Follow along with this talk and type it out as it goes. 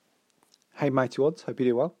Hey mighty ones, hope you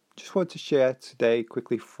do well. Just wanted to share today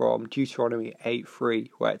quickly from Deuteronomy 8:3,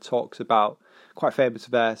 where it talks about quite a famous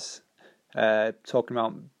verse, talking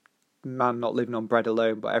about man not living on bread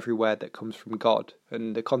alone, but every word that comes from God.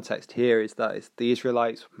 And the context here is that it's the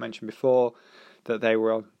Israelites mentioned before, that they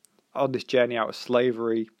were on this journey out of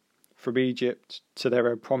slavery from Egypt to their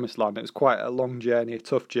own promised land. It was quite a long journey, a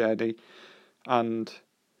tough journey, and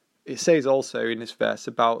it says also in this verse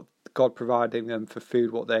about God providing them for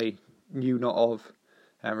food what they knew not of,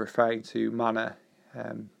 referring to manna.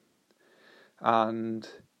 And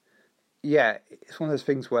yeah, it's one of those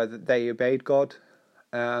things where they obeyed God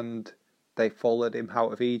and they followed him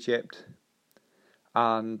out of Egypt,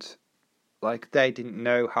 and like they didn't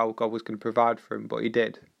know how God was going to provide for them, but he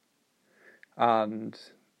did. And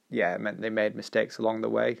yeah, it meant they made mistakes along the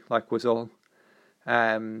way, like was all. But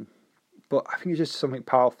I think it's just something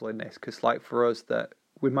powerful in this, because like for us, that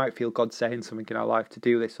we might feel God saying something in our life to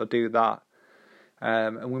do this or do that,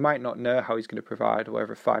 and we might not know how he's going to provide,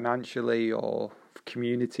 whether financially or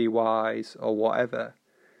community-wise or whatever.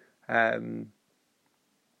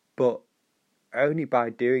 But only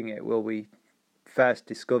by doing it will we first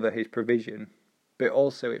discover his provision, but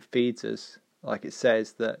also it feeds us. Like it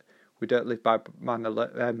says that we don't live by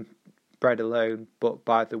bread alone, but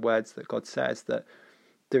by the words that God says, that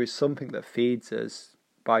there is something that feeds us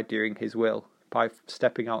by doing his will, by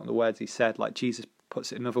stepping out on the words he said. Like Jesus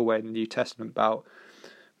puts it another way in the New Testament about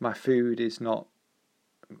my food is to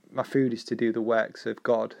do the works of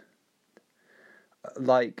God.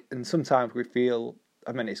 Like, and sometimes we feel,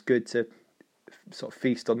 it's good to sort of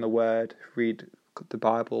feast on the word, read the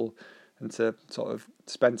Bible, and to sort of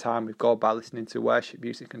spend time with God by listening to worship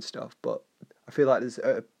music and stuff. But I feel like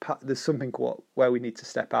there's something where we need to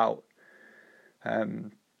step out.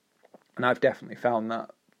 And I've definitely found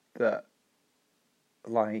that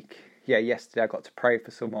yesterday I got to pray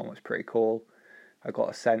for someone, was pretty cool. I got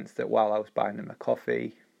a sense that while I was buying them a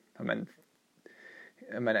coffee,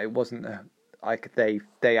 it wasn't like they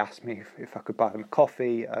asked me if I could buy them a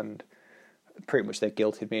coffee, and pretty much they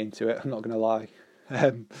guilted me into it, I'm not going to lie.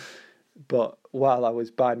 But while I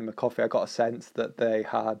was buying them a coffee, I got a sense that they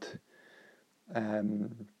had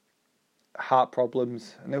heart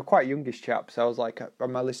problems, and they were quite youngish chaps. I was like,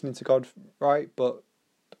 am I listening to God right? But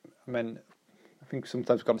I think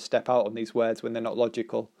sometimes we've got to step out on these words when they're not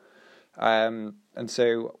logical. And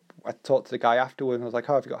so I talked to the guy afterward, and I was like,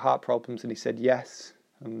 have you got heart problems? And he said yes.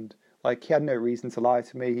 And like, he had no reason to lie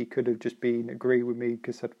to me. He could have just been agreeing with me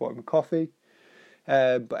because I'd bought him a coffee.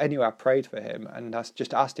 But anyway, I prayed for him, and I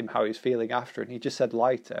just asked him how he was feeling after, and he just said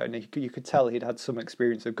lighter, and you could tell he'd had some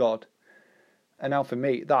experience of God. And now for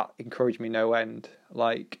me, that encouraged me no end.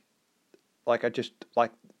 Like I just,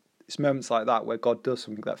 like, it's moments like that where God does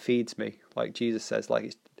something that feeds me. Like Jesus says,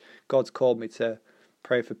 God's called me to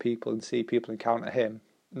pray for people and see people encounter him.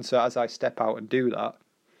 And so as I step out and do that,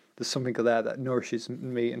 there's something there that nourishes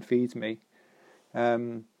me and feeds me.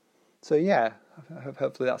 So yeah,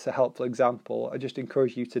 hopefully that's a helpful example. I just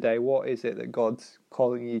encourage you today, what is it that God's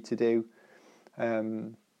calling you to do?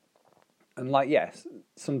 And yes,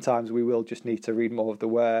 sometimes we will just need to read more of the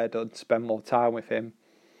word or spend more time with him.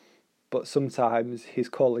 But sometimes he's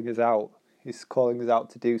calling us out. He's calling us out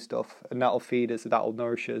to do stuff, and that'll feed us, that'll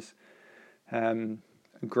nourish us, and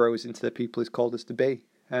grow us into the people he's called us to be.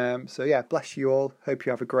 So yeah, bless you all. Hope you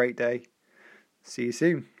have a great day. See you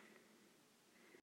soon.